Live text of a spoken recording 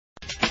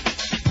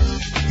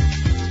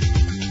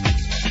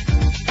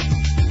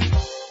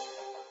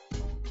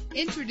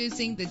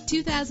Introducing the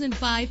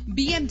 2005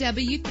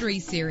 BMW 3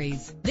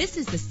 Series. This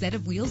is the set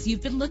of wheels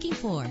you've been looking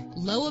for.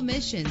 Low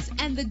emissions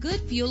and the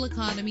good fuel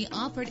economy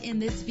offered in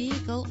this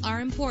vehicle are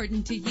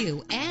important to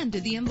you and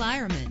to the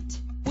environment.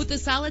 With a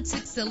solid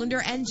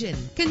 6-cylinder engine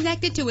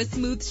connected to a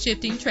smooth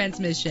shifting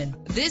transmission,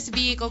 this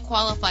vehicle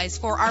qualifies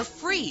for our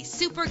free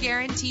Super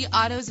Guarantee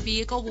Autos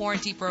Vehicle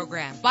Warranty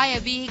Program. Buy a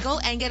vehicle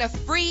and get a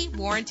free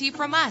warranty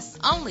from us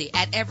only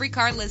at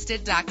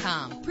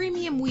everycarlisted.com.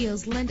 Premium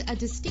wheels lend a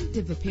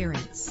distinctive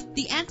appearance.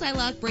 The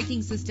anti-lock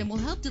braking system will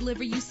help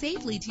deliver you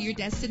safely to your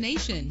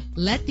destination.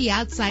 Let the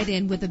outside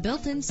in with a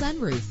built-in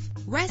sunroof.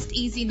 Rest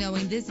easy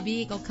knowing this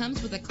vehicle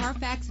comes with a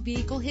Carfax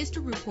Vehicle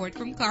History Report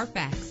from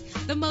Carfax,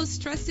 the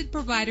most trusted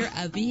provider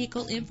of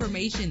vehicle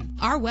information.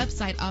 Our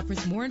website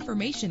offers more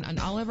information on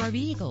all of our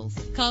vehicles.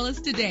 Call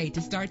us today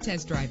to start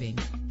test driving.